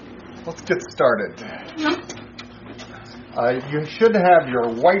Let's get started. You should have your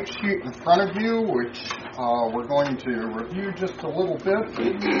white sheet in front of you, which we're going to review just a little bit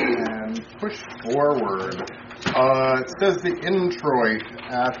and push forward. It says the introit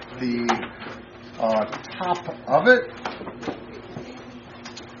at the top of it.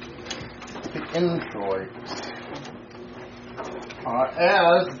 The introit.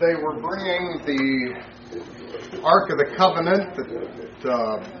 As they were bringing the Ark of the Covenant,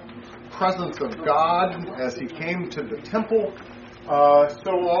 the presence of God as he came to the temple,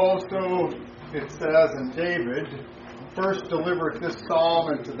 so also it says, and David first delivered this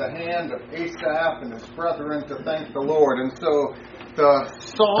psalm into the hand of Asaph and his brethren to thank the Lord. And so the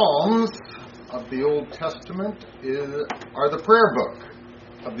Psalms of the Old Testament are the prayer book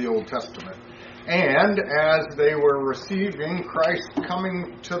of the Old Testament. And as they were receiving Christ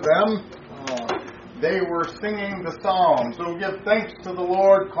coming to them, they were singing the Psalms. So give thanks to the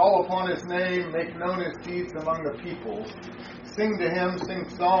Lord, call upon his name, make known his deeds among the peoples. Sing to him, sing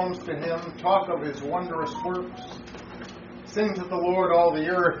psalms to him, talk of his wondrous works. Sing to the Lord all the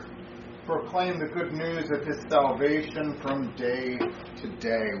earth, proclaim the good news of his salvation from day to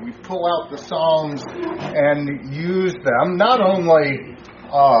day. We pull out the Psalms and use them, not only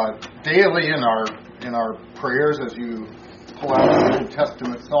daily in our prayers as you pull out the Old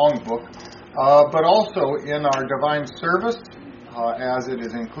Testament songbook, but also in our divine service, as it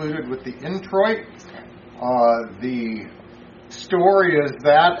is included with the introit. The story is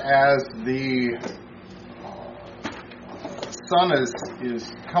that as the sun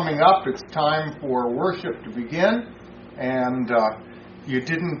is coming up, it's time for worship to begin, and you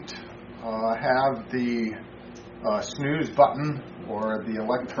didn't have the snooze button or the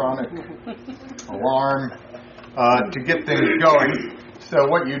electronic alarm to get things going. So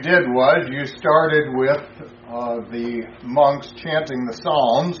what you did was you started with the monks chanting the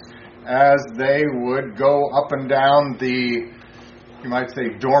Psalms as they would go up and down the, you might say,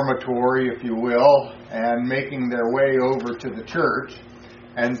 dormitory, if you will, and making their way over to the church.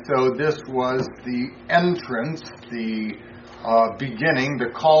 And so this was the entrance, the beginning.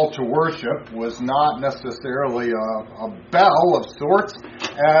 The call to worship was not necessarily a bell of sorts,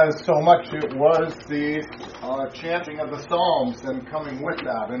 as so much it was the chanting of the Psalms and coming with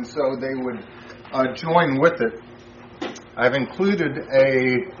that. And so they would join with it. I've included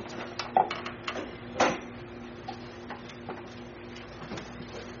a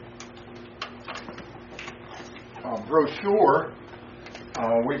brochure.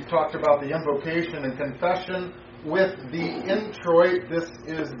 We've talked about the invocation and confession. With the introit, this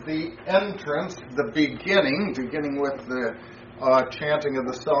is the entrance, the beginning with the chanting of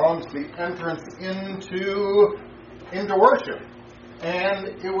the Psalms, the entrance into worship. And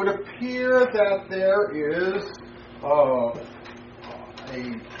it would appear that there is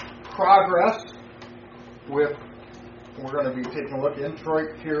a progress with, we're going to be taking a look,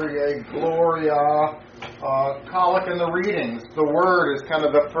 introit, Kyrie, Gloria, collect in the readings. The word is kind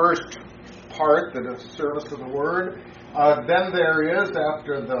of the first part, the service of the word. Then there is,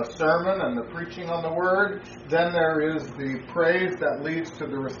 after the sermon and the preaching on the word, then there is the praise that leads to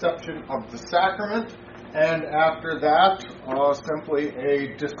the reception of the sacrament. And after that, simply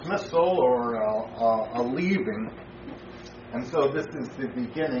a dismissal or a leaving. And so this is the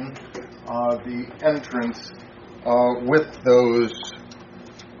beginning, the entrance with those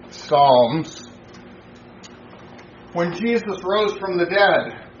Psalms. When Jesus rose from the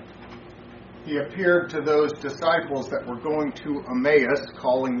dead, he appeared to those disciples that were going to Emmaus,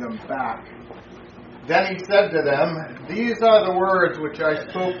 calling them back. Then he said to them, "These are the words which I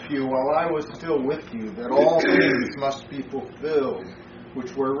spoke to you while I was still with you, that all things must be fulfilled,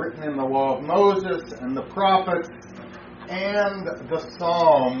 which were written in the law of Moses and the prophets and the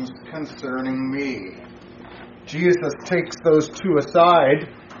Psalms concerning me." Jesus takes those two aside,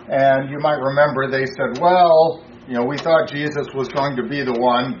 and you might remember they said, well, we thought Jesus was going to be the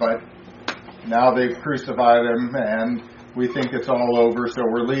one, but now they've crucified him, and we think it's all over, so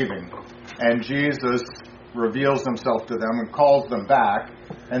we're leaving. And Jesus reveals himself to them and calls them back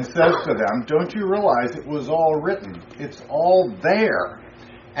and says to them, don't you realize it was all written? It's all there.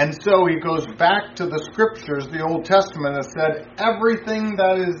 And so he goes back to the scriptures, the Old Testament, and said, everything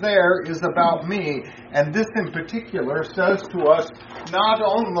that is there is about me. And this in particular says to us not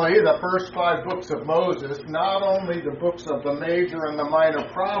only the first 5 books of Moses, not only the books of the major and the minor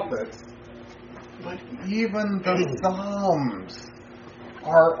prophets, but even the Psalms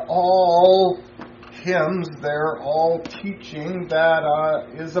are all hymns, they're all teaching that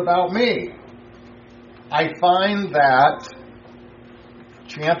is about me. I find that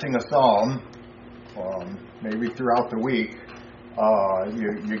chanting a psalm, maybe throughout the week,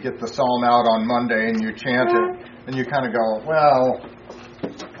 You get the psalm out on Monday and you chant it, and you kind of go, well,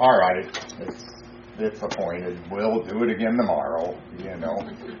 all right, it's appointed. We'll do it again tomorrow,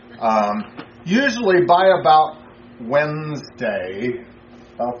 Usually by about Wednesday,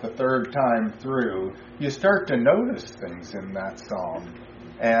 about the third time through, you start to notice things in that psalm.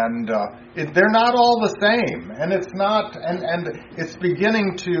 And they're not all the same. And it's not, and it's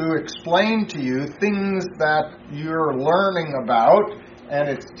beginning to explain to you things that you're learning about, and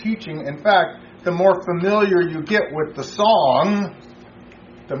it's teaching. In fact, the more familiar you get with the song,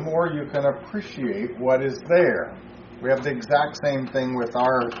 the more you can appreciate what is there. We have the exact same thing with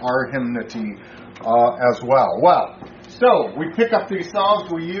our hymnody as well. Well, so we pick up these psalms,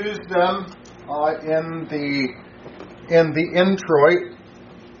 we use them in the introit.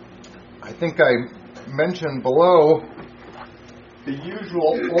 I think I mentioned below the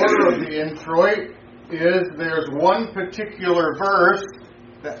usual order of the introit is there's one particular verse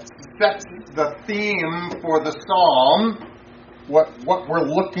that sets the theme for the psalm, what we're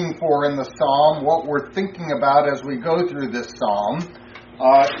looking for in the psalm, what we're thinking about as we go through this psalm.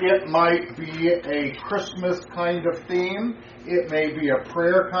 It might be a Christmas kind of theme. It may be a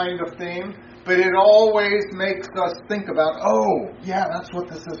prayer kind of theme. But it always makes us think about, oh, yeah, that's what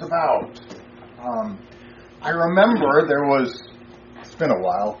this is about. I remember it's been a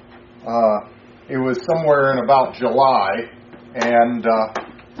while, it was somewhere in about July, and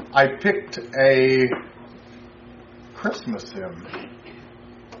I picked a Christmas hymn.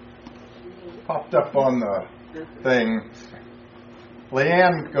 Popped up on the thing.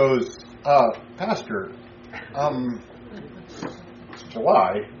 Leanne goes, Pastor, it's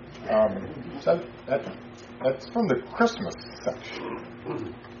July. So that's from the Christmas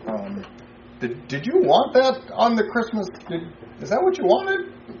section. Did you want that on the Christmas? Is that what you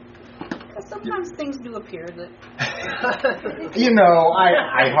wanted? Sometimes things do appear that...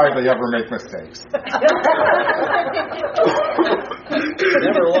 I hardly ever make mistakes.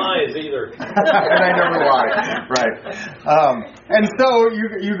 Never lies either. And I never lie. Right. And so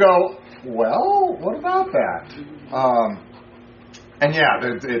you go, well, what about that? And yeah,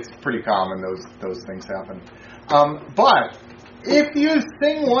 it's pretty common, those things happen. But if you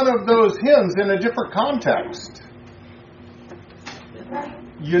sing one of those hymns in a different context,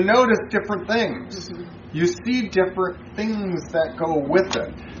 you notice different things. You see different things that go with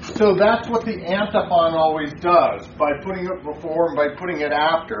it. So that's what the antiphon always does. By putting it before and by putting it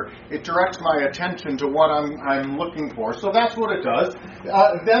after, it directs my attention to what I'm looking for. So that's what it does.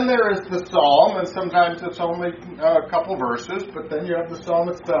 Then there is the psalm, and sometimes it's only a couple verses, but then you have the psalm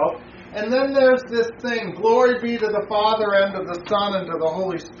itself. And then there's this thing, glory be to the Father, and to the Son, and to the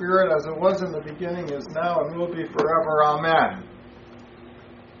Holy Spirit, as it was in the beginning, is now, and will be forever. Amen.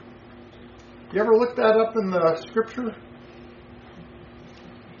 You ever look that up in the Scripture?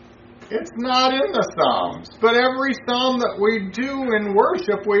 It's not in the Psalms. But every Psalm that we do in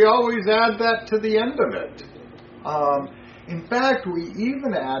worship, we always add that to the end of it. In fact, we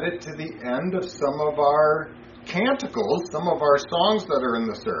even add it to the end of some of our canticles, some of our songs that are in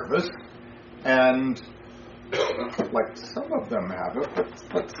the service. And, like, some of them have it,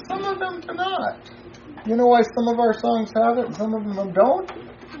 but some of them do not. You know why some of our songs have it and some of them don't?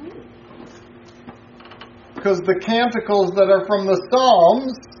 Because the canticles that are from the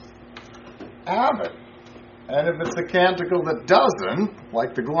Psalms have it. And if it's a canticle that doesn't,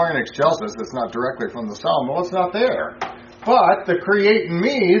 like the Gloria in Excelsis, that's not directly from the Psalm, well, it's not there. But the Create in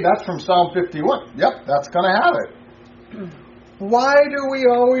Me, that's from Psalm 51. Yep, that's going to have it. Why do we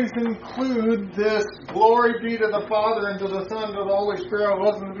always include this glory be to the Father and to the Son and to the Holy Spirit,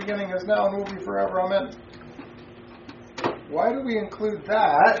 was in the beginning, is now, and will be forever? Amen. Why do we include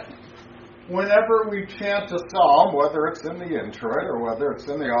that whenever we chant a psalm, whether it's in the introit or whether it's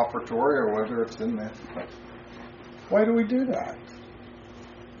in the offertory or whether it's in the... Why do we do that?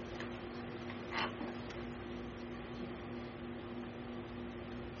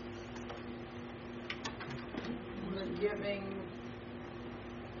 We're giving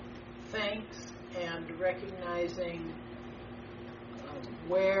thanks and recognizing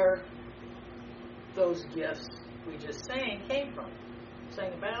where those gifts we just sang came from.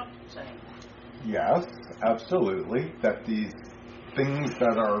 Sang about, sang. Yes, absolutely. That these things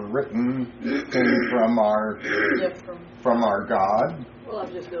that are written came from our God. Well,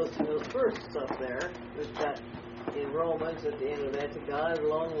 I'm just goes to those verses up there. There's that in Romans at the end of that, to God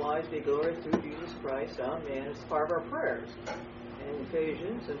alone wise be glory through Jesus Christ, amen. It's part of our prayers. And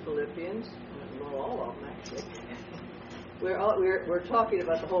Ephesians and Philippians, well, all of them actually. We're talking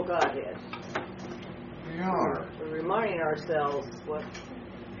about the whole Godhead. We are. We're reminding ourselves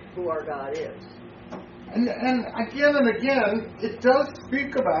who our God is. And again and again, it does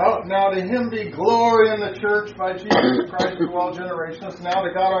speak about, now to Him be glory in the church by Jesus Christ through all generations. Now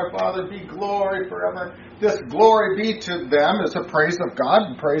to God our Father be glory forever. This glory be to them is a praise of God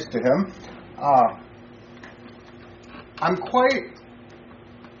and praise to Him. I'm quite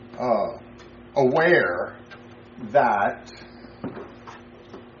aware that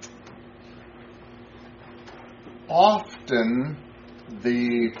often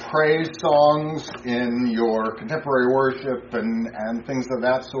the praise songs in your contemporary worship and things of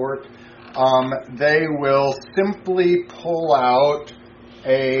that sort, they will simply pull out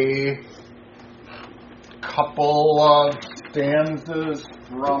a couple of stanzas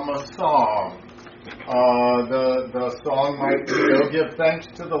from a song. The song might be, give thanks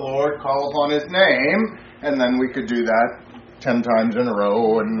to the Lord, call upon His name, and then we could do that 10 times in a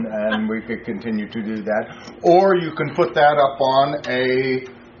row, and we could continue to do that. Or you can put that up on a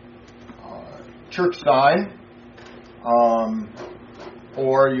church sign,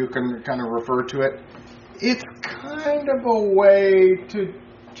 or you can kind of refer to it. It's kind of a way to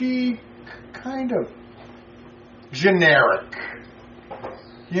be kind of generic.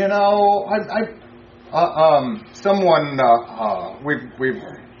 You know,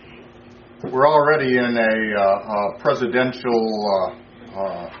 we're already in a presidential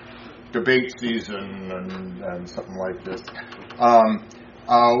debate season and something like this.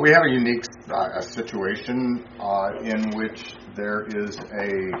 We have a unique situation in which there is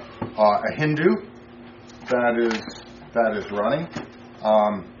a Hindu that is running.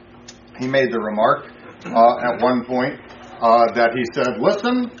 He made the remark at one point that he said,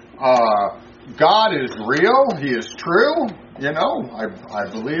 "Listen, God is real. He is true. You know, I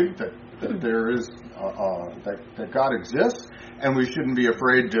believe that there is that God exists, and we shouldn't be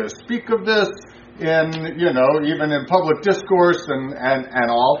afraid to speak of this in, you know, even in public discourse and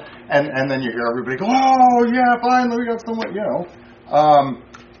all." And then you hear everybody go, "Oh yeah, finally we got someone," you know,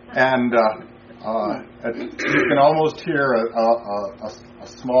 you can almost hear a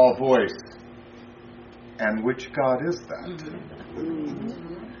small voice. And which God is that?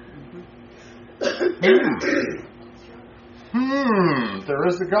 There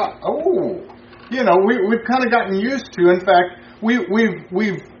is a God. Oh, you know, we've kind of gotten used to. In fact,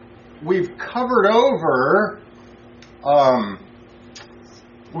 we've covered over.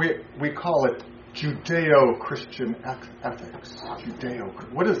 We call it Judeo-Christian ethics.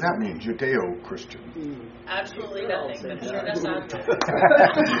 What does that mean? Judeo-Christian. Absolutely nothing. But sure, that's not good.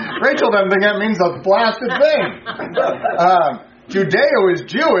 Rachel doesn't think that means a blasted thing. Judeo is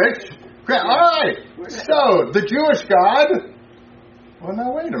Jewish. All right. So the Jewish God. Well,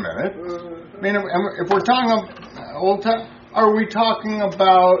 now wait a minute. I mean, if we're talking Old Testament, are we talking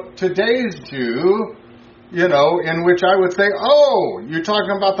about today's Jew? You know, in which I would say, "Oh, you're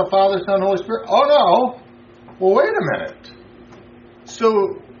talking about the Father, Son, Holy Spirit." Oh no. Well, wait a minute.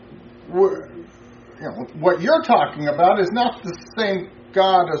 So, what you're talking about is not the same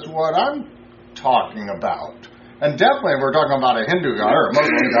God as what I'm talking about. And definitely we're talking about a Hindu God or a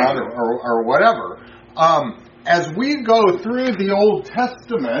Muslim God or whatever. As we go through the Old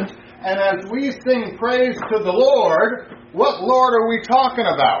Testament and as we sing praise to the Lord, what Lord are we talking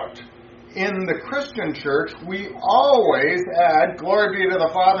about? In the Christian church, we always add glory be to the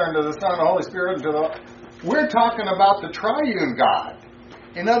Father and to the Son and the Holy Spirit. We're talking about the triune God.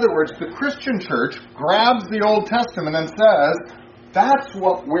 In other words, the Christian church grabs the Old Testament and says, that's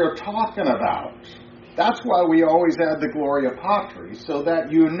what we're talking about. That's why we always add the Gloria Patri, so that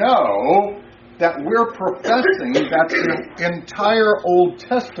you know that we're professing that the entire Old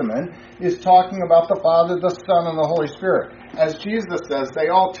Testament is talking about the Father, the Son, and the Holy Spirit. As Jesus says, they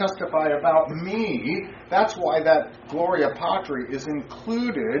all testify about me. That's why that Gloria Patri is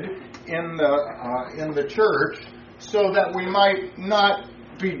included in the church, so that we might not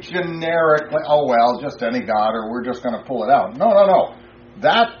be generic, like, oh well, just any God, or we're just going to pull it out. No.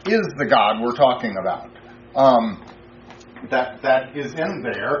 That is the God we're talking about. That is in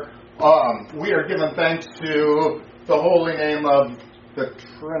there. We are giving thanks to the holy name of the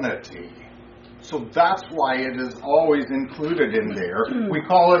Trinity. So that's why it is always included in there. We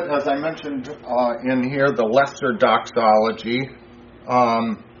call it, as I mentioned in here, the lesser doxology.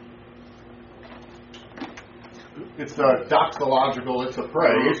 It's a doxological, it's a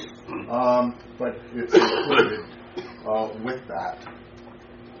praise, but it's included with that.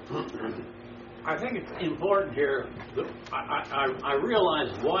 I think it's important here that I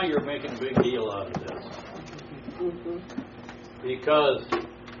realize why you're making a big deal out of this. Because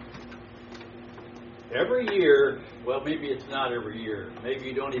every year, well, maybe it's not every year. Maybe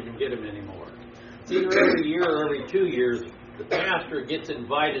you don't even get them anymore. It's either every year or every 2 years, the pastor gets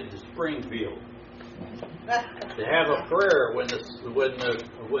invited to Springfield to have a prayer when the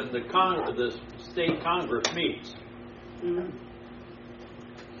state Congress meets.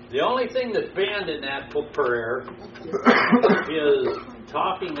 The only thing that's banned in that prayer is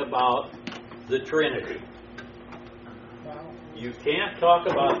talking about the Trinity. You can't talk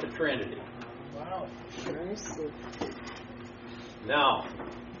about the Trinity. Wow. Now,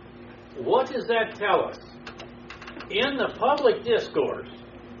 what does that tell us? In the public discourse,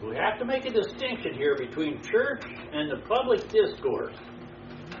 we have to make a distinction here between church and the public discourse.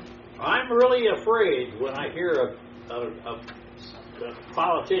 I'm really afraid when I hear a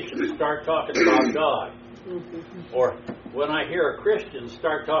politician start talking about God, or when I hear a Christian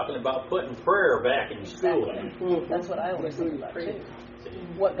start talking about putting prayer back in school. That's what I always think about too.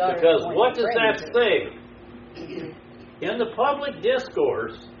 Because what does that say? In the public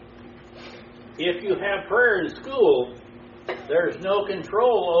discourse, if you have prayer in school, there's no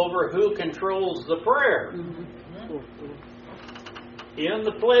control over who controls the prayer. In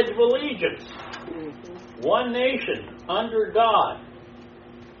the Pledge of Allegiance, one nation under God.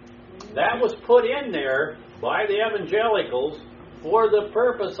 That was put in there by the evangelicals for the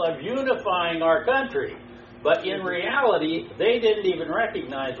purpose of unifying our country. But in reality, they didn't even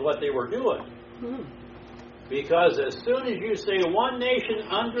recognize what they were doing. Because as soon as you say one nation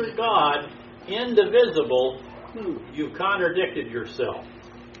under God, indivisible, you've contradicted yourself.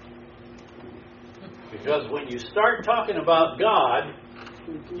 Because when you start talking about God,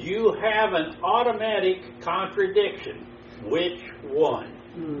 you have an automatic contradiction. Which one?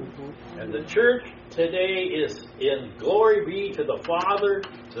 And the church today is in glory be to the Father,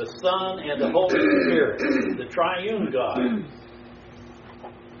 the Son, and the Holy Spirit, the triune God.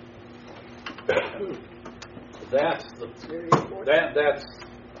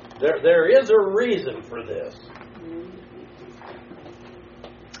 There is a reason for this.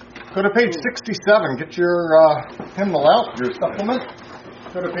 Go to page 67. Get your hymnal out, your supplement.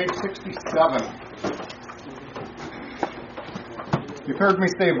 Go to page 67. You've heard me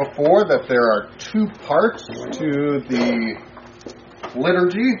say before that there are two parts to the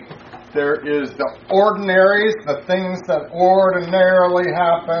liturgy. There is the ordinaries, the things that ordinarily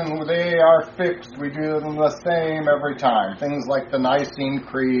happen. They are fixed. We do them the same every time. Things like the Nicene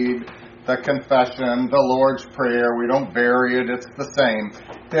Creed, the Confession, the Lord's Prayer. We don't vary it. It's the same.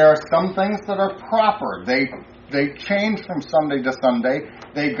 There are some things that are proper. They change from Sunday to Sunday.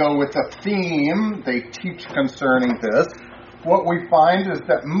 They go with a theme. They teach concerning this. What we find is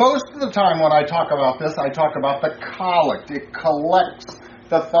that most of the time when I talk about this, I talk about the collect. It collects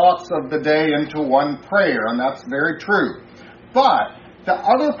the thoughts of the day into one prayer, and that's very true. But the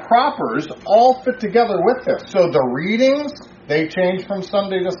other propers all fit together with this. So the readings, they change from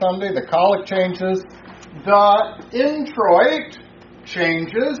Sunday to Sunday. The collect changes. The introit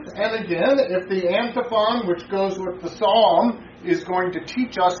changes. And again, if the antiphon, which goes with the psalm, is going to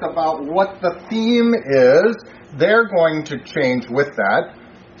teach us about what the theme is, they're going to change with that.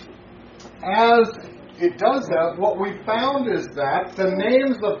 As it does that, what we found is that the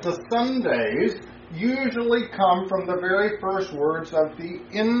names of the Sundays usually come from the very first words of the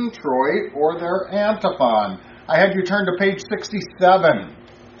introit or their antiphon. I had you turn to page 67.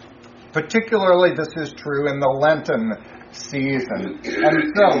 Particularly this is true in the Lenten season.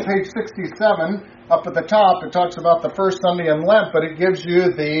 And so, page 67, up at the top, it talks about the first Sunday in Lent, but it gives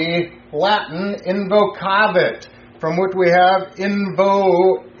you the Latin invocavit, from which we have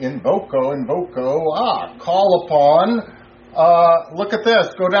call upon. Look at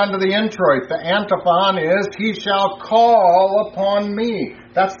this. Go down to the introit. The antiphon is, he shall call upon me.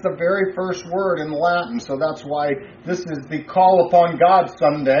 That's the very first word in Latin, so that's why this is the call upon God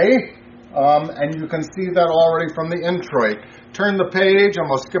Sunday. And you can see that already from the introit. Turn the page, and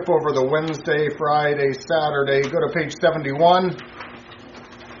we'll skip over the Wednesday, Friday, Saturday. Go to page 71.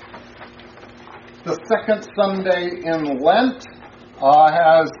 The second Sunday in Lent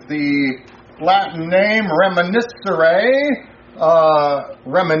has the Latin name reminiscere,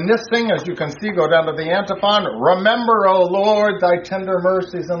 reminiscing, as you can see, go down to the antiphon. Remember, O Lord, thy tender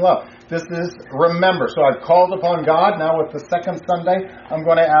mercies and love. This is remember. So I've called upon God. Now with the second Sunday, I'm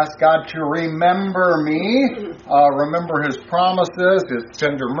going to ask God to remember me, remember his promises, his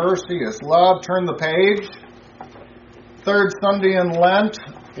tender mercy, his love. Turn the page. Third Sunday in Lent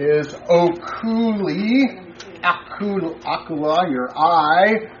is oculi, acula, your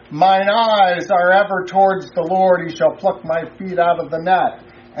eye. Mine eyes are ever towards the Lord. He shall pluck my feet out of the net.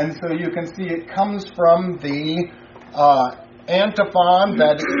 And so you can see it comes from the antiphon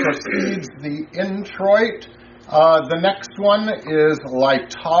that precedes the introit. The next one is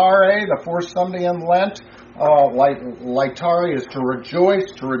Laetare, the fourth Sunday in Lent. Laetare is to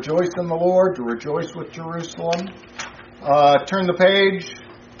rejoice in the Lord, to rejoice with Jerusalem. Turn the page.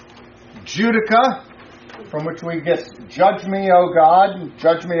 Judica, from which we get, judge me, O God,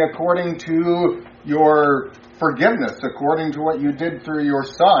 judge me according to your forgiveness, according to what you did through your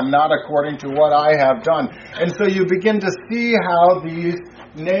Son, not according to what I have done. And so you begin to see how these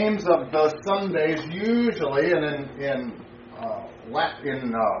names of the Sundays, usually, and in Lent,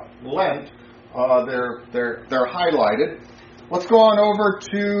 they're highlighted. Let's go on over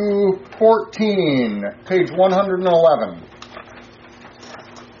to 14, page 111.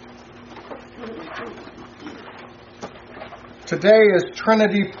 Today is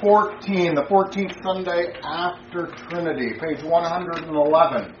Trinity 14, the 14th Sunday after Trinity, page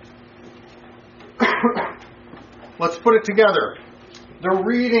 111. Let's put it together. The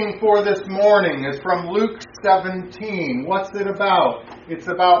reading for this morning is from Luke 17. What's it about? It's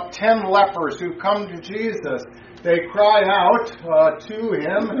about 10 lepers who come to Jesus. They cry out to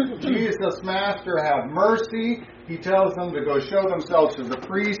him, Jesus, Master, have mercy. He tells them to go show themselves to the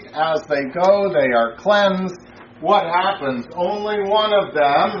priest. As they go, they are cleansed. What happens? Only one of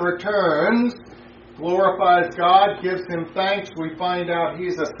them returns, glorifies God, gives him thanks. We find out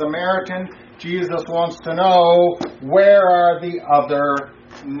he's a Samaritan. Jesus wants to know, where are the other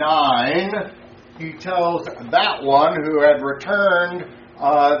 9? He tells that one who had returned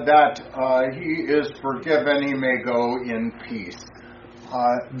that he is forgiven, he may go in peace.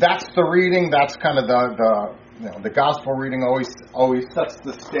 That's the reading. That's kind of the gospel reading always sets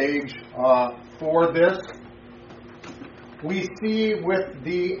the stage for this. We see with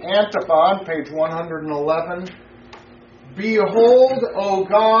the antiphon, page 111, behold, O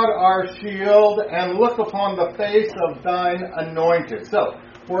God, our shield, and look upon the face of thine anointed. So,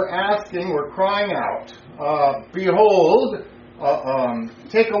 we're crying out, behold,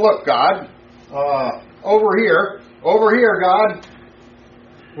 take a look, God, over here, God.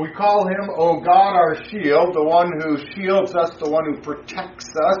 We call him, O God, our shield, the one who shields us, the one who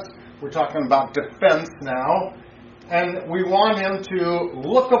protects us. We're talking about defense now. And we want him to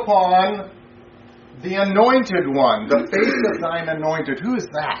look upon the anointed one, the face of thine anointed. Who is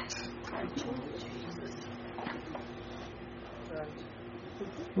that?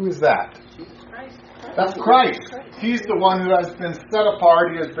 Who is that? That's Christ. He's the one who has been set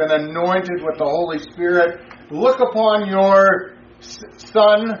apart. He has been anointed with the Holy Spirit. Look upon your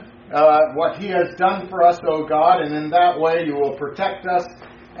Son, what he has done for us, O God, and in that way you will protect us.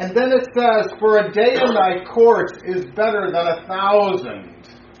 And then it says, for a day in thy courts is better than 1,000.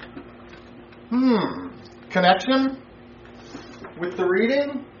 Connection with the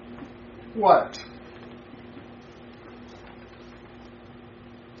reading? What?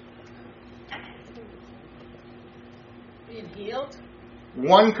 Being healed?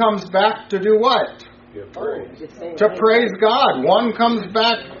 One comes back to do what? To praise God. One comes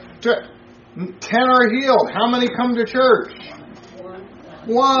back to... 10 are healed. How many come to church?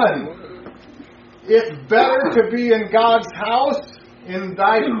 1. It's better to be in God's house, in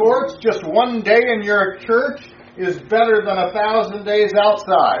thy courts. Just one day in your church is better than 1,000 days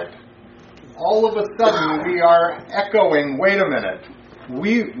outside. All of a sudden we are echoing, wait a minute.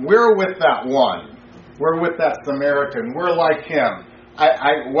 We're with that one. We're with that Samaritan. We're like him.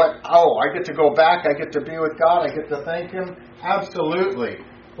 I get to go back. I get to be with God. I get to thank him. Absolutely.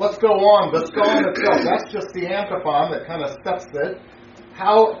 Let's go on. The psalm itself, that's just the antiphon that kind of sets it.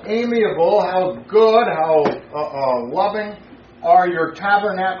 How amiable, how good, how loving are your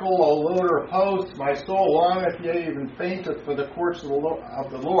tabernacle, O Lord of hosts. My soul longeth, yea, even fainteth for the courts of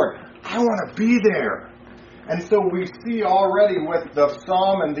the Lord. I want to be there. And so we see already with the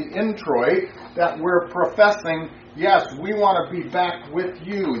psalm and the introit that we're professing, yes, we want to be back with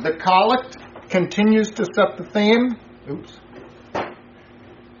you. The collect continues to set the theme.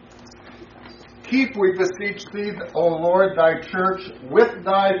 Keep, we beseech thee, O Lord, thy church with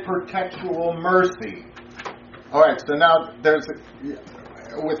thy perpetual mercy. All right, so now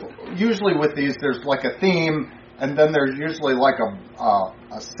usually with these, there's like a theme, and then there's usually like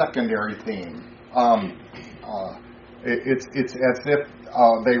a secondary theme. It's as if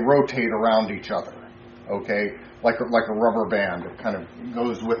they rotate around each other. Okay, like a rubber band. It kind of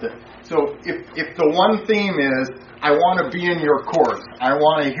goes with it. So if the one theme is, I want to be in your courts, I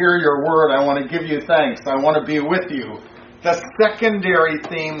want to hear your word, I want to give you thanks, I want to be with you. The secondary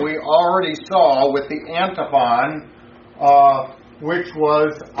theme we already saw with the antiphon, which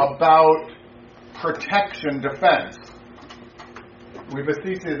was about protection, defense. We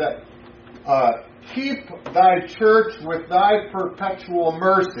beseech thee that keep thy church with thy perpetual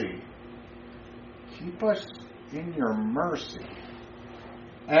mercy. Keep us in your mercy.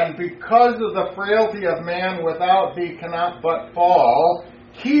 And because of the frailty of man, without thee cannot but fall.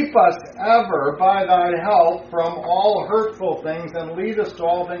 Keep us ever by thy help from all hurtful things, and lead us to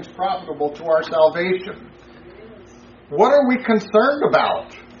all things profitable to our salvation. What are we concerned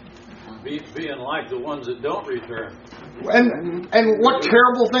about? Being like the ones that don't return. And what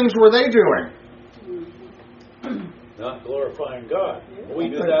terrible things were they doing? Not glorifying God. We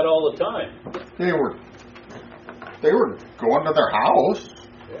do that all the time. They were going to their house.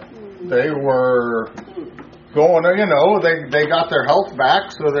 They were going, they got their health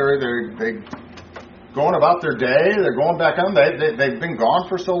back, so they're going about their day. They're going back on. They've been gone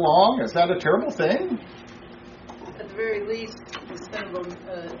for so long. Is that a terrible thing? At the very least, the sin of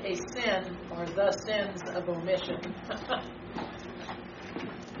a sin, or the sins of omission.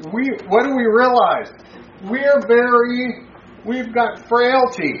 What do we realize? We've got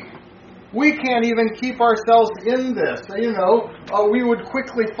frailty. We can't even keep ourselves in this. We would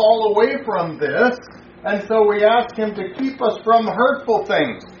quickly fall away from this. And so we ask Him to keep us from hurtful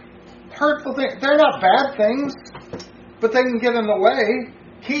things. Hurtful things, they're not bad things, but they can get in the way.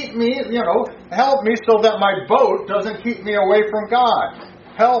 Keep me, help me so that my boat doesn't keep me away from God.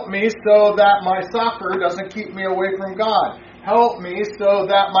 Help me so that my soccer doesn't keep me away from God. Help me so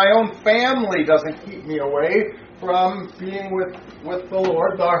that my own family doesn't keep me away from being with the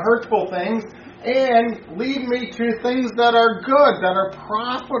Lord, the hurtful things, and lead me to things that are good, that are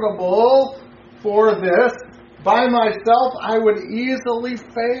profitable for this. By myself, I would easily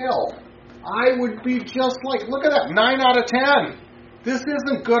fail. I would be just like, look at that, 9 out of 10. This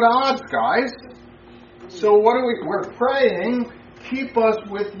isn't good odds, guys. So what are we're praying, keep us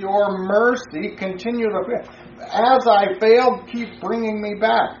with your mercy, continue to, as I failed, keep bringing me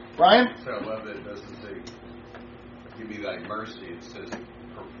back. Brian? So I love that it doesn't say, give me thy mercy. It says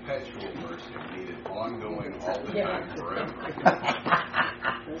perpetual mercy, needed ongoing all the time, forever.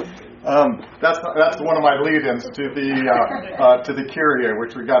 That's one of my lead-ins to the Kyrie,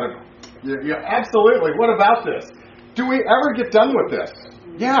 which we got to. Yeah, absolutely. What about this? Do we ever get done with this?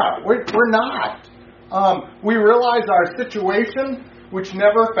 Yeah, we're not. We realize our situation, which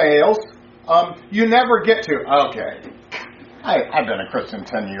never fails. You never get to, okay, I've been a Christian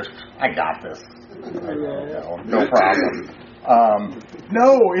 10 years. I got this. No problem.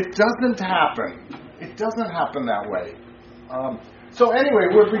 No, it doesn't happen. It doesn't happen that way. So anyway,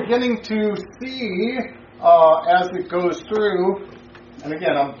 we're beginning to see as it goes through, and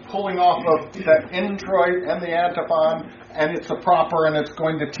again, I'm pulling off of the introit and the antiphon, and it's a proper, and it's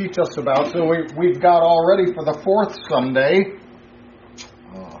going to teach us about. So we've got already for the 4th Sunday.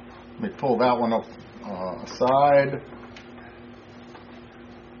 Let me pull that one aside.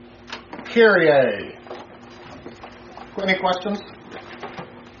 Kyrie. Any questions?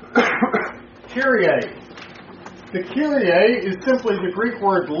 Kyrie. The Kyrie is simply the Greek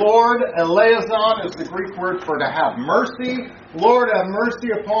word Lord. Eleazon is the Greek word for to have mercy. Lord, have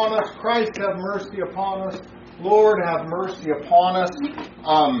mercy upon us. Christ, have mercy upon us. Lord, have mercy upon us.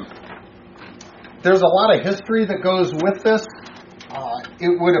 There's a lot of history that goes with this.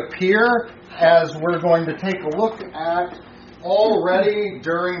 It would appear, as we're going to take a look at already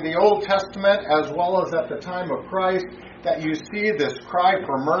during the Old Testament as well as at the time of Christ, that you see this cry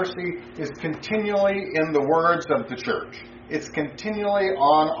for mercy is continually in the words of the church. It's continually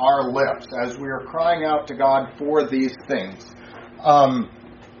on our lips as we are crying out to God for these things.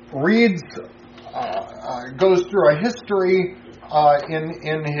 Goes through a history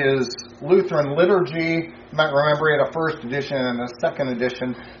in his Lutheran liturgy. You might remember he had a first edition and a second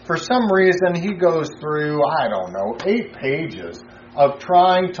edition. For some reason, he goes through, 8 pages of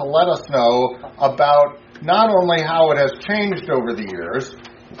trying to let us know about not only how it has changed over the years,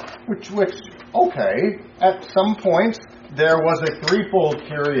 which at some points there was a threefold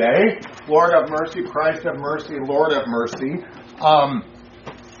Kyrie, Lord have mercy, Christ have mercy, Lord have mercy.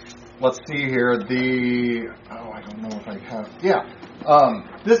 Let's see here, I don't know if I have,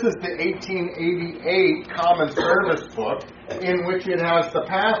 this is the 1888 Common Service book, in which it has the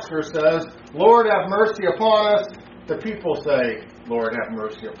pastor says, Lord have mercy upon us. The people say, Lord have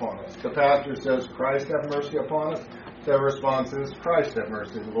mercy upon us. The pastor says, Christ have mercy upon us. The response is, Christ have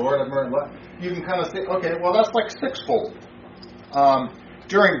mercy. Lord have mercy. You can kind of say, okay, well that's like sixfold.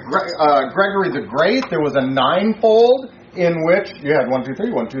 During Gregory the Great, there was a ninefold in which you had 1, 2,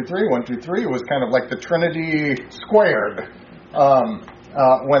 3, 1, 2, 3, 1, 2, 3. It was kind of like the Trinity squared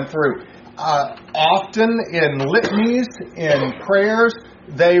went through. Often in litanies, in prayers,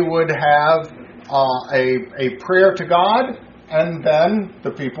 they would have a prayer to God, and then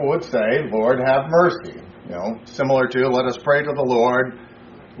the people would say, Lord, have mercy. Similar to, let us pray to the Lord.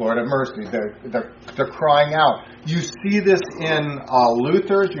 Lord, have mercy. They're crying out. You see this in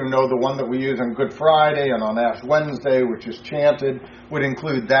Luther's. You know, the one that we use on Good Friday and on Ash Wednesday, which is chanted, would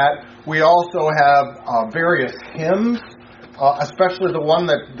include that. We also have various hymns, especially the one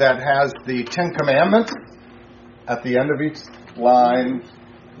that has the Ten Commandments at the end of each line.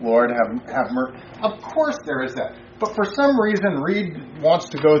 Lord, have mercy. Of course there is that. But for some reason, Reed wants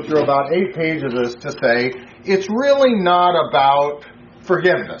to go through about 8 pages of this to say, it's really not about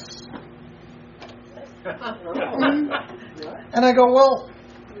forgiveness. And I go, well,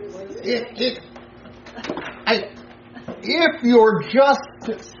 if you're just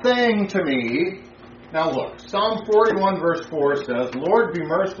saying to me, now look, Psalm 41 verse 4 says, Lord, be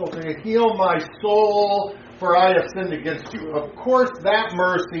merciful to me, heal my soul, for I have sinned against you. Of course, that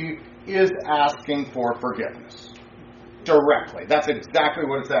mercy is asking for forgiveness. Directly. That's exactly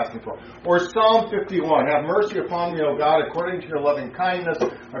what it's asking for. Or Psalm 51, have mercy upon me, O God, according to your loving kindness,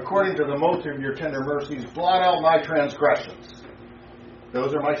 according to the multitude of your tender mercies, blot out my transgressions.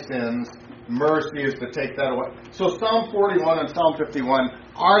 Those are my sins. Mercy is to take that away. So Psalm 41 and Psalm 51,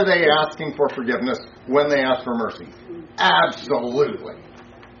 are they asking for forgiveness when they ask for mercy? Absolutely.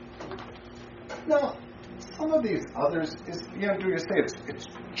 Now, some of these others, do you say it's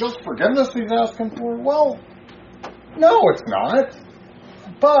just forgiveness he's asking for? Well, no, it's not.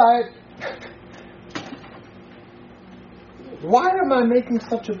 But why am I making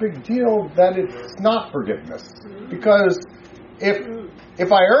such a big deal that it's not forgiveness? Because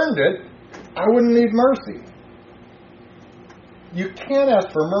if I earned it, I wouldn't need mercy. You can't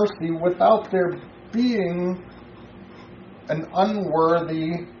ask for mercy without there being an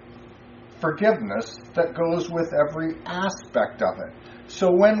unworthy forgiveness that goes with every aspect of it.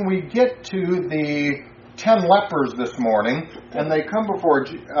 So when we get to the 10 lepers this morning, and they come before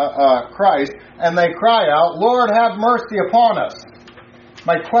Christ, and they cry out, Lord, have mercy upon us.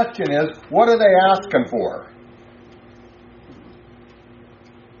 My question is, what are they asking for?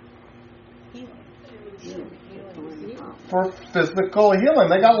 For physical healing.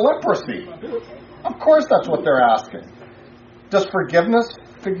 They got leprosy. Of course that's what they're asking. Does forgiveness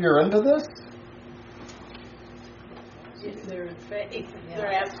figure into this? If they're in faith.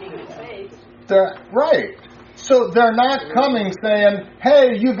 They're asking in faith. Right. So they're not coming saying,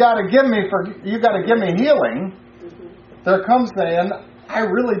 "Hey, you got to give me healing." They're come saying, "I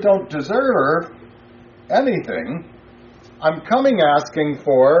really don't deserve anything. I'm coming asking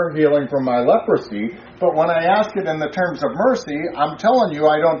for healing from my leprosy, but when I ask it in the terms of mercy, I'm telling you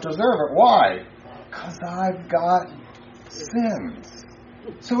I don't deserve it. Why? Because I've got sins."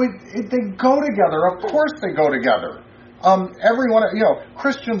 So they go together. Of course they go together. Everyone,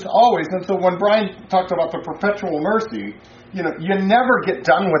 Christians always, and so when Brian talked about the perpetual mercy, you never get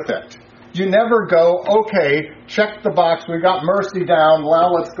done with it. You never go, okay, check the box, we got mercy down,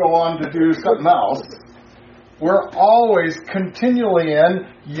 now let's go on to do something else. We're always continually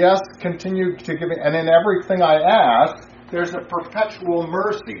continue to give it, and in everything I ask, there's a perpetual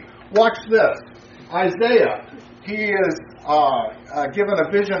mercy. Watch this. Isaiah, he is given a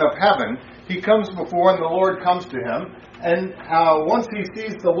vision of heaven. He comes before, and the Lord comes to him. And once he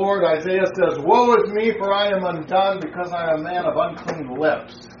sees the Lord, Isaiah says, "Woe is me, for I am undone, because I am a man of unclean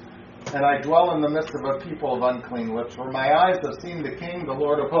lips. And I dwell in the midst of a people of unclean lips. For my eyes have seen the King, the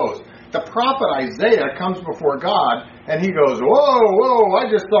Lord of hosts." The prophet Isaiah comes before God, and he goes, whoa, I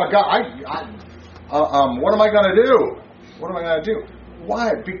just saw God. What am I going to do? What am I going to do?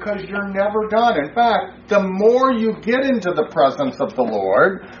 Why? Because you're never done. In fact, the more you get into the presence of the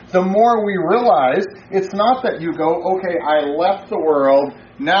Lord, the more we realize it's not that you go, okay, I left the world,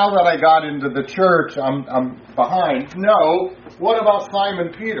 now that I got into the church, I'm behind. No. What about Simon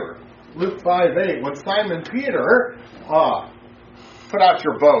Peter? Luke 5:8. When Simon Peter put out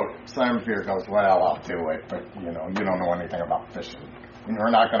your boat, Simon Peter goes, well, I'll do it, but you don't know anything about fishing. And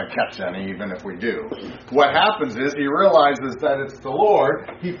we're not going to catch any, even if we do. What happens is he realizes that it's the Lord.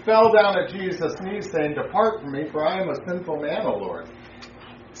 He fell down at Jesus' knees saying, "Depart from me, for I am a sinful man, O Lord."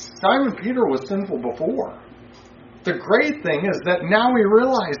 Simon Peter was sinful before. The great thing is that now he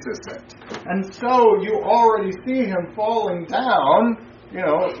realizes it. And so you already see him falling down,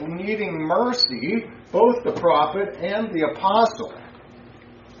 needing mercy, both the prophet and the apostle.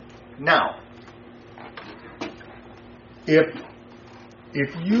 Now, if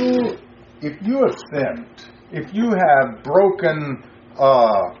you have sinned, if you have broken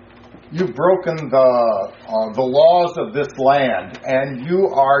the laws of this land, and you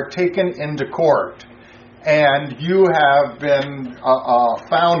are taken into court, and you have been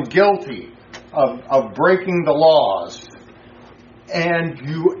found guilty of breaking the laws, and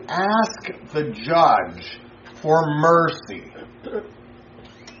you ask the judge for mercy,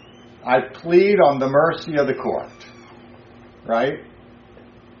 I plead on the mercy of the court. Right?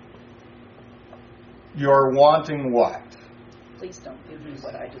 You're wanting what? Please don't give me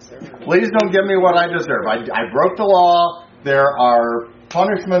what I deserve. Please don't give me what I deserve. I broke the law. There are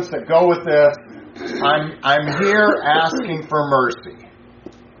punishments that go with this. I'm here asking for mercy.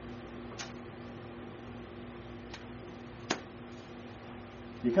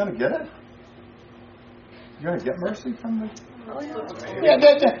 You gonna get it? You gonna get mercy from the? Yeah,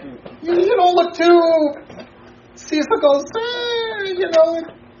 you don't look too. Cecil goes,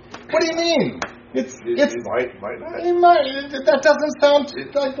 what do you mean? It's might not. He might. That doesn't sound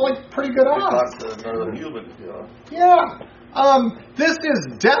like pretty good odds. Talk to another human, Yeah. This is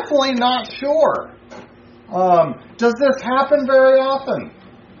definitely not sure. Does this happen very often?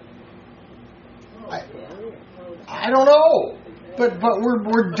 I don't know. But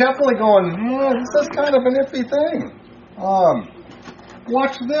we're definitely going, this is kind of an iffy thing.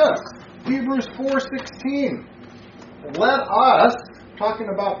 Watch this. Hebrews 4:16. Let us, talking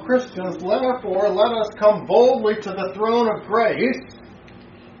about Christians, therefore let us come boldly to the throne of grace,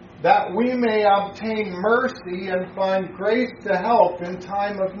 that we may obtain mercy and find grace to help in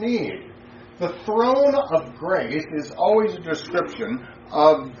time of need. The throne of grace is always a description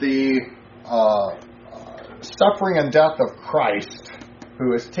of the suffering and death of Christ,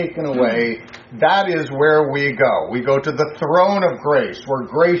 who is taken away. That is where we go. We go to the throne of grace, where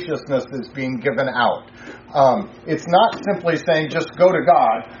graciousness is being given out. It's not simply saying just go to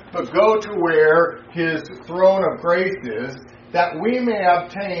God, but go to where His throne of grace is, that we may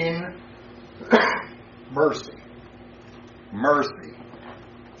obtain mercy. Mercy.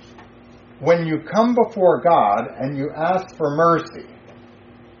 When you come before God and you ask for mercy,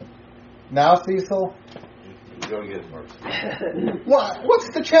 now, Cecil, you're going to get mercy. What's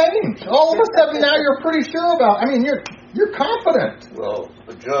the change? All of a sudden now you're pretty sure about. You're confident. Well,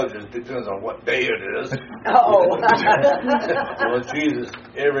 the judge, it depends on what day it is. Oh. Well, Jesus,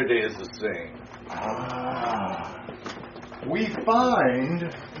 every day is the same. We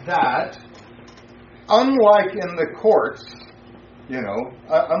find that, unlike in the courts,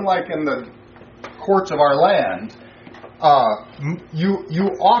 unlike in the courts of our land, you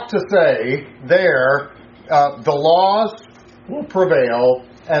ought to say there, the laws will prevail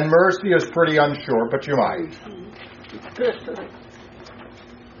and mercy is pretty unsure, but you might.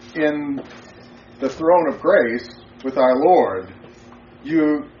 In the throne of grace with our Lord,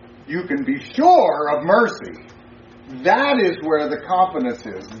 you can be sure of mercy. That is where the confidence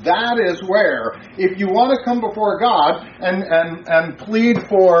is. That is where, if you want to come before God and plead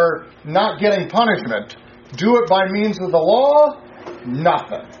for not getting punishment, do it by means of the law,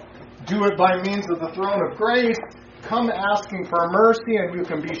 nothing. Do it by means of the throne of grace, come asking for mercy, and you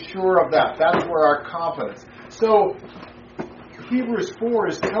can be sure of that. That's where our confidence. So, Hebrews 4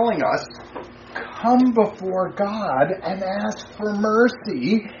 is telling us, come before God and ask for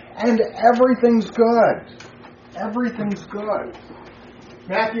mercy, and everything's good. Everything's good.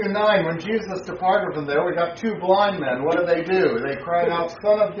 Matthew 9, when Jesus departed from there, we got two blind men. What do? They cried out,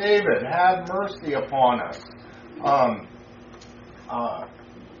 Son of David, have mercy upon us.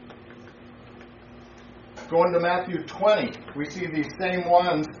 Going to Matthew 20, we see these same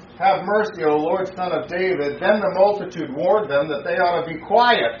ones, have mercy, O Lord, Son of David. Then the multitude warned them that they ought to be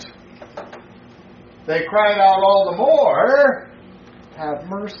quiet. They cried out all the more, have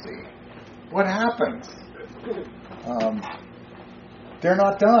mercy. What happens? They're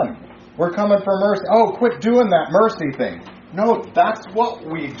not done. We're coming for mercy. Oh, quit doing that mercy thing. No, that's what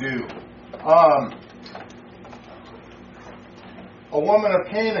we do. A woman of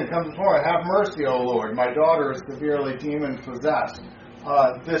Canaan comes forward, have mercy, O Lord. My daughter is severely demon-possessed.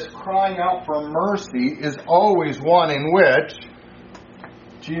 This crying out for mercy is always one in which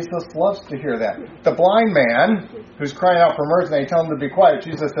Jesus loves to hear that. The blind man who's crying out for mercy, and they tell him to be quiet,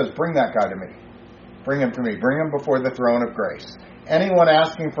 Jesus says, bring that guy to me. Bring him to me. Bring him before the throne of grace. Anyone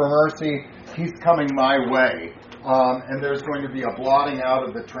asking for mercy, he's coming my way. And there's going to be a blotting out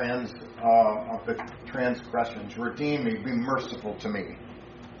of the transgressions. Redeem me. Be merciful to me.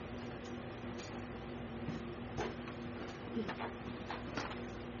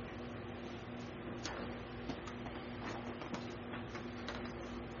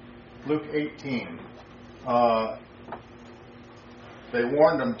 Luke 18. They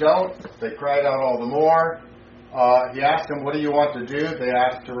warned them, don't. They cried out all the more. He asked them, what do you want to do? They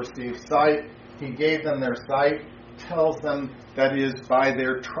asked to receive sight. He gave them their sight. Tells them that it is by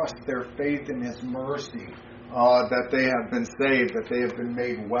their trust, their faith in His mercy, that they have been saved, that they have been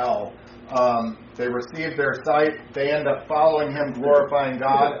made well. They received their sight. They end up following Him, glorifying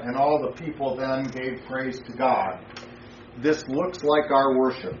God, and all the people then gave praise to God. This looks like our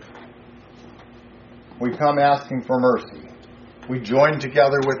worship. We come asking for mercy. We join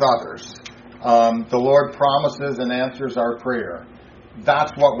together with others. The Lord promises and answers our prayer.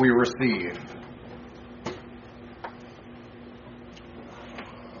 That's what we receive.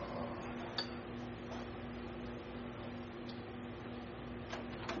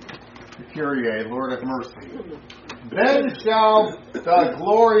 Kyrie, Lord have mercy. Then shall the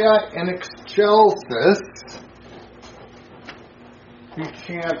Gloria in excelsis be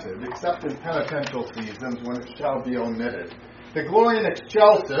chanted, except in penitential seasons when it shall be omitted. The Gloria in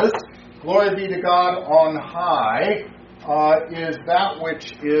excelsis, glory be to God on high, is that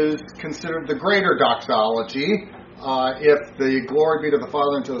which is considered the greater doxology. If the glory be to the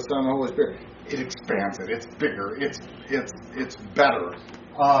Father and to the Son and the Holy Spirit, it expands it. It's bigger. It's better.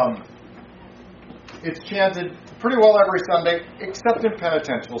 It's chanted pretty well every Sunday, except in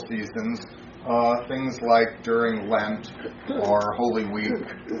penitential seasons. Things like during Lent or Holy Week.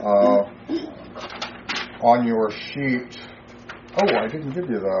 On your sheet. Oh, I didn't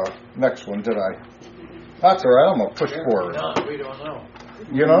give you the next one, did I? That's all right. I'm gonna push forward. No, we don't know.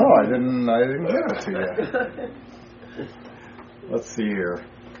 You know, I didn't give it to you. Let's see here.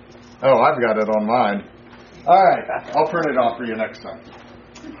 Oh, I've got it on mine. All right, I'll print it off for you next time.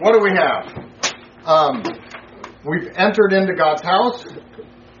 What do we have? We've entered into God's house.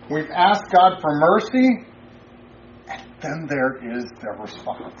 We've asked God for mercy. And then there is the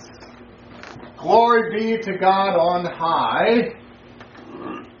response. Glory be to God on high,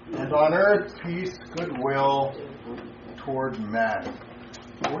 and on earth peace, goodwill toward men.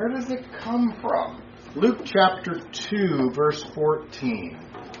 Where does it come from? Luke chapter 2, verse 14.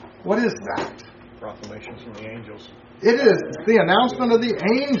 What is that? Proclamations from the angels. It is the announcement of the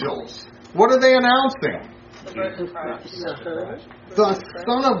angels. What are they announcing? The birth of Christ. The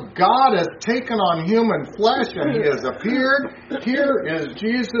Son of God has taken on human flesh and He has appeared. Here is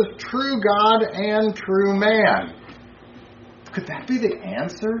Jesus, true God and true man. Could that be the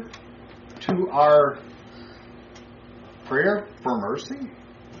answer to our prayer for mercy?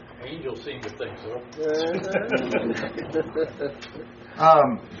 Angels seem to think so.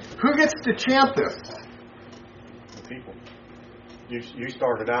 Who gets to chant this? The people. You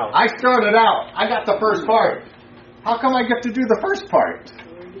started out. I started out. I got the first part. How come I get to do the first part?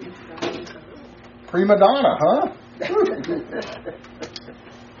 Prima donna, huh?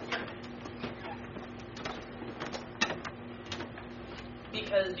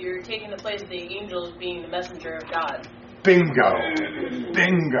 Because you're taking the place of the angels being the messenger of God. Bingo.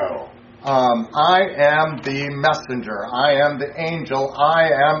 Bingo. I am the messenger. I am the angel. I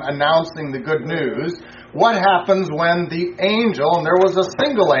am announcing the good news. What happens when the angel, and there was a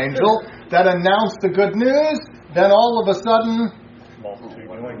single angel that announced the good news, then all of a sudden,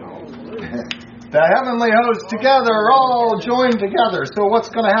 the heavenly hosts together are all joined together. So what's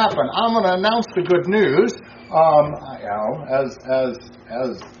going to happen? I'm going to announce the good news, as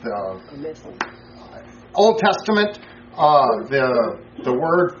the Old Testament, the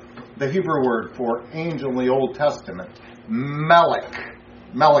word, the Hebrew word for angel in the Old Testament, Malachi.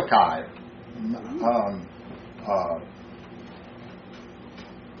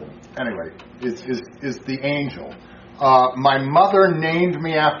 Anyway, is the angel. My mother named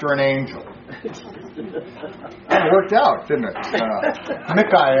me after an angel. It worked out, didn't it?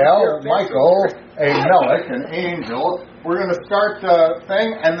 Michael, a Melech, an angel. We're going to start the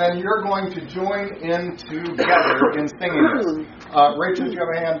thing, and then you're going to join in together in singing this. Rachel, do you have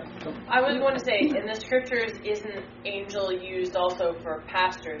a hand? I was going to say, in the scriptures, isn't angel used also for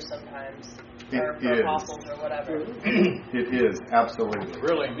pastors sometimes? Or for apostles or whatever? It is, absolutely. It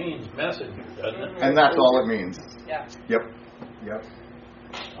really means messenger, doesn't it? And that's all it means. Yeah. Yep.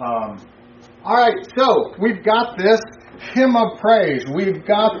 All right, so we've got this hymn of praise. We've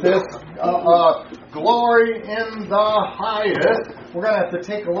got this glory in the highest. We're going to have to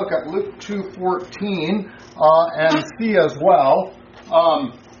take a look at Luke 2:14 and see as well.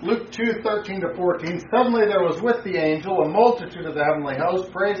 Luke 2:13-14. Suddenly there was with the angel a multitude of the heavenly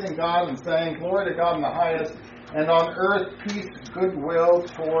host, praising God and saying, "Glory to God in the highest, and on earth peace, goodwill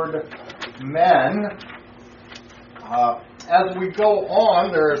toward men." As we go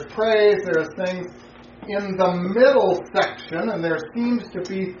on, there is praise, there's things in the middle section, and there seems to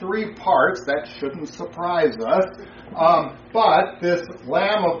be three parts. That shouldn't surprise us. But this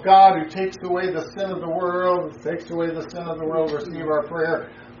Lamb of God who takes away the sin of the world, receive our prayer.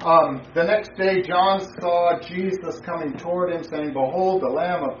 The next day, John saw Jesus coming toward him, saying, "Behold, the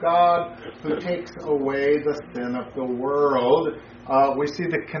Lamb of God who takes away the sin of the world." We see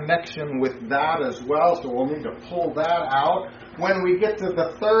the connection with that as well, so we'll need to pull that out. When we get to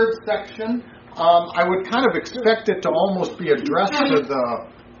the third section, I would kind of expect it to almost be addressed to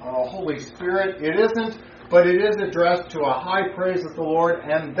Holy Spirit. It isn't, but it is addressed to a high praise of the Lord,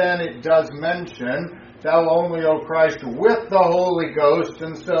 and then it does mention, Thou only, O Christ, with the Holy Ghost.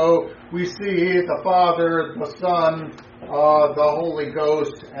 And so we see the Father, the Son, the Holy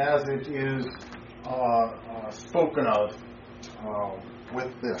Ghost as it is spoken of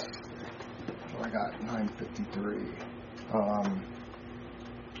with this. So I got 953.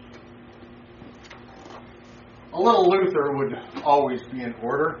 A little Luther would always be in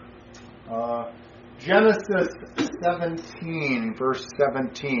order. Genesis 17, verse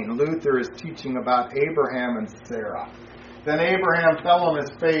 17. Luther is teaching about Abraham and Sarah. Then Abraham fell on his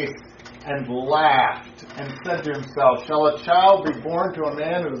face and laughed and said to himself, Shall a child be born to a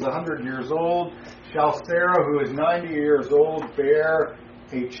man who is 100 years old? Shall Sarah, who is 90 years old, bear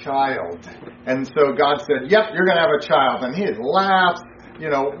a child? And so God said, Yep, you're going to have a child. And he had laughed,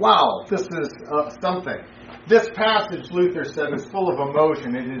 wow, this is something. This passage, Luther said, is full of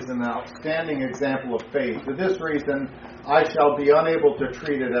emotion. It is an outstanding example of faith. For this reason, I shall be unable to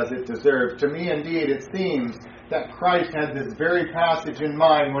treat it as it deserves. To me, indeed, it seems that Christ had this very passage in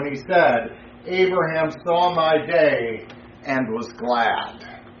mind when he said, Abraham saw my day and was glad.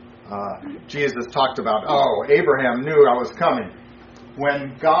 Jesus talked about, Abraham knew I was coming.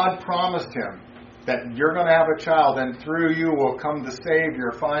 When God promised him that you're going to have a child and through you will come the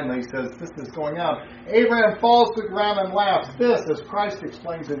Savior, finally says this is going on. Abraham falls to the ground and laughs. This, as Christ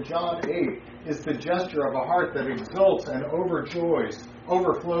explains in John 8, is the gesture of a heart that exults and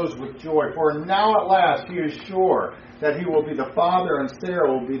overflows with joy. For now at last he is sure that he will be the father and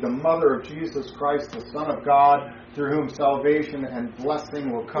Sarah will be the mother of Jesus Christ, the Son of God, through whom salvation and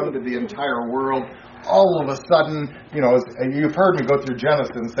blessing will come to the entire world. All of a sudden, you've heard me go through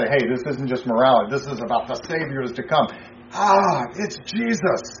Genesis and say, hey, this isn't just morality. This is about the Savior is to come. It's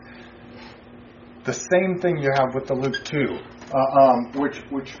Jesus. The same thing you have with the Luke 2,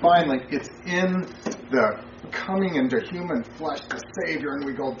 which finally, it's in the coming into human flesh, the Savior, and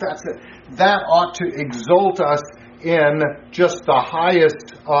we go, that's it. That ought to exalt us in just the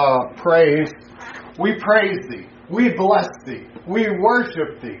highest praise. We praise Thee. We bless Thee. We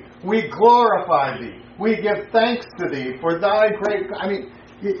worship Thee. We glorify Thee. We give thanks to Thee for Thy great...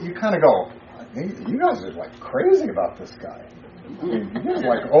 you kind of go, you guys are like crazy about this guy. You guys are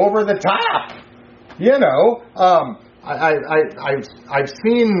like over the top.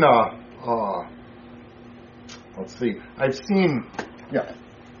 I've seen...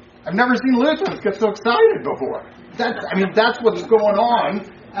 I've never seen Lutherans get so excited before. That's what's going on.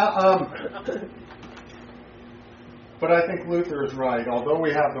 But I think Luther is right. Although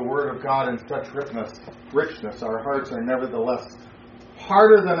we have the Word of God in such richness, our hearts are nevertheless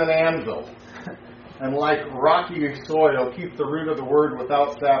harder than an anvil. And like rocky soil, keep the root of the Word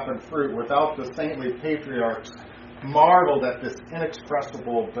without sap and fruit. Without the saintly patriarchs marveled at this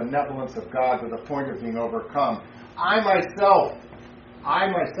inexpressible benevolence of God to the point of being overcome. I myself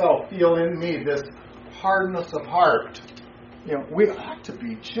feel in me this hardness of heart. We ought to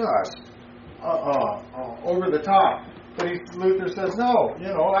be just over the top. But Luther says, no,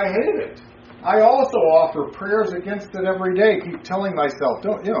 I hate it. I also offer prayers against it every day. Keep telling myself,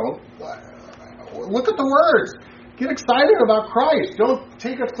 look at the words. Get excited about Christ. Don't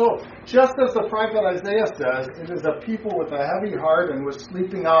take it so. Just as the prophet Isaiah says, it is a people with a heavy heart and with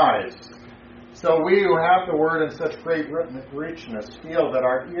sleeping eyes. So we who have the word in such great richness feel that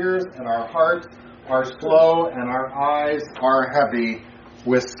our ears and our hearts are slow and our eyes are heavy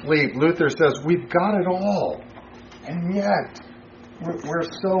with sleep. Luther says we've got it all, and yet we're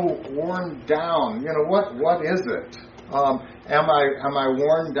so worn down. What is it? Am I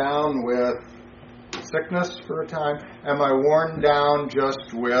worn down with sickness for a time? Am I worn down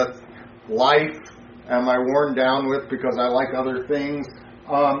just with life? Am I worn down with because I like other things?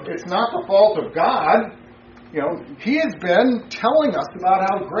 It's not the fault of God. He has been telling us about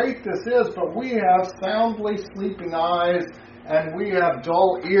how great this is, but we have soundly sleeping eyes and we have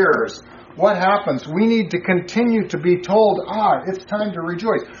dull ears. What happens? We need to continue to be told, it's time to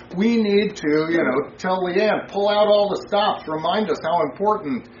rejoice. We need to, tell Leanne, pull out all the stops, remind us how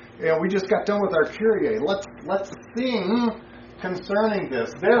important, we just got done with our Kyrie. Let's sing concerning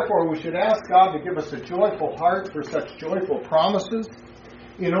this. Therefore, we should ask God to give us a joyful heart for such joyful promises,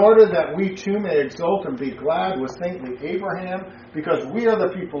 in order that we too may exult and be glad with saintly Abraham, because we are the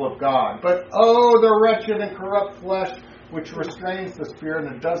people of God. But the wretched and corrupt flesh, which restrains the spirit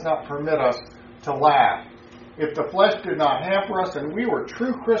and does not permit us to laugh. If the flesh did not hamper us and we were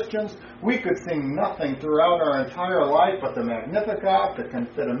true Christians, we could sing nothing throughout our entire life but the Magnificat, the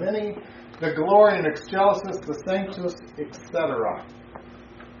Confitemini, the Gloria in Excelsis, the Sanctus, etc.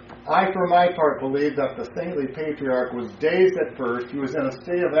 I, for my part, believe that the saintly patriarch was dazed at first. He was in a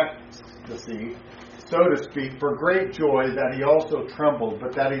state of ecstasy, so to speak, for great joy, that he also trembled,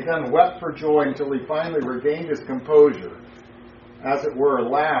 but that he then wept for joy until he finally regained his composure. As it were,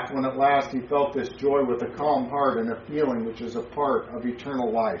 laughed when at last he felt this joy with a calm heart and a feeling which is a part of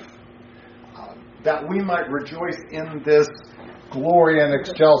eternal life. That we might rejoice in this Gloria in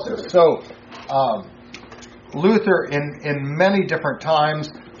Excelsis. So, Luther, in many different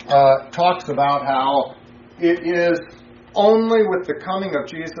times, talks about how it is only with the coming of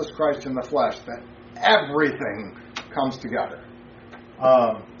Jesus Christ in the flesh that everything comes together.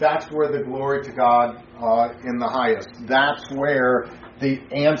 That's where the glory to God in the highest. That's where the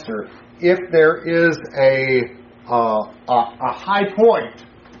answer. If there is a high point,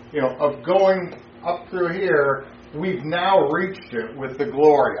 of going up through here, we've now reached it with the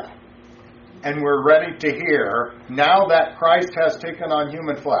Gloria. And we're ready to hear, now that Christ has taken on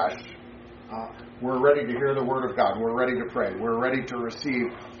human flesh, we're ready to hear the Word of God. We're ready to pray. We're ready to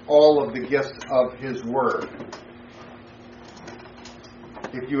receive all of the gifts of His Word.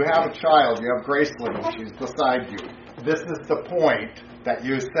 If you have a child, you have Graceland, and she's beside you. This is the point that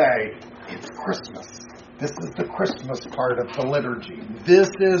you say, it's Christmas. This is the Christmas part of the liturgy.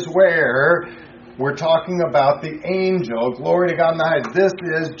 This is where we're talking about the angel. Glory to God in the highest. This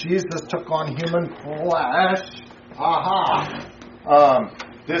is Jesus took on human flesh. Aha!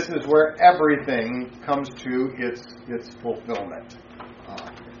 This is where everything comes to its fulfillment.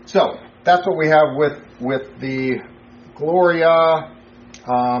 So that's what we have with the Gloria.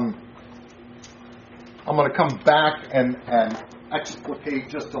 I'm going to come back and explicate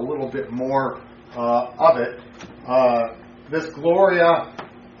just a little bit more of it. This Gloria,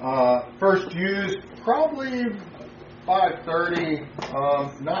 first used probably 530,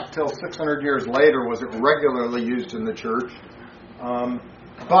 not till 600 years later was it regularly used in the church.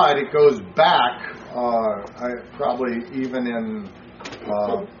 But it goes back, probably even in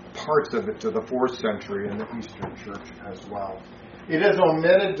parts of it to the 4th century in the Eastern Church as well. It is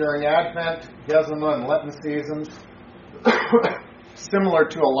omitted during Advent, Gesima, and Lenten seasons, similar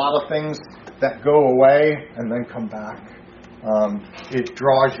to a lot of things that go away and then come back. It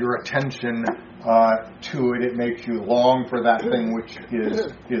draws your attention to it. It makes you long for that thing which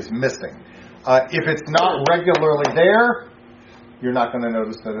is missing. If it's not regularly there, you're not going to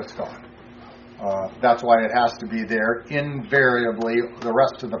notice that it's gone. That's why it has to be there invariably the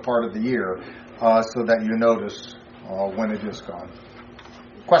rest of the part of the year so that you notice when it is gone.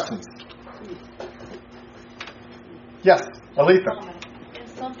 Questions? Yes, Aletha. In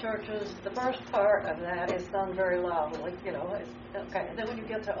some churches, the first part of that is sung very loudly, okay. And then when you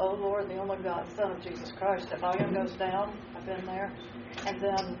get to "O Lord, the only God, Son of Jesus Christ," the volume goes down. I've been there. And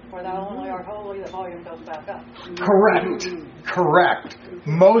then, "For Thou only art holy," the volume goes back up. Correct.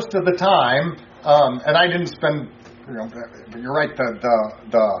 Most of the time, and I didn't spend, but you're right.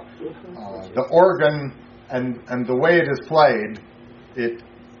 The organ and the way it is played, it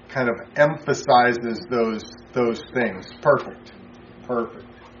kind of emphasizes those things. Perfect.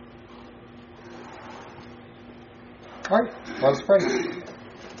 All right, let us pray.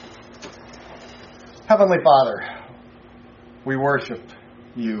 Heavenly Father, we worship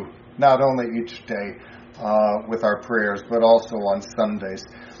you not only each day with our prayers, but also on Sundays.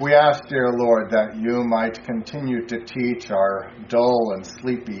 We ask, dear Lord, that you might continue to teach our dull and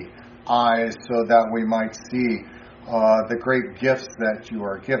sleepy eyes so that we might see the great gifts that you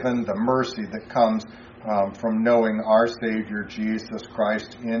are given, the mercy that comes from knowing our Savior, Jesus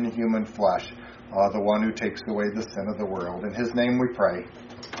Christ, in human flesh, the one who takes away the sin of the world. In his name we pray.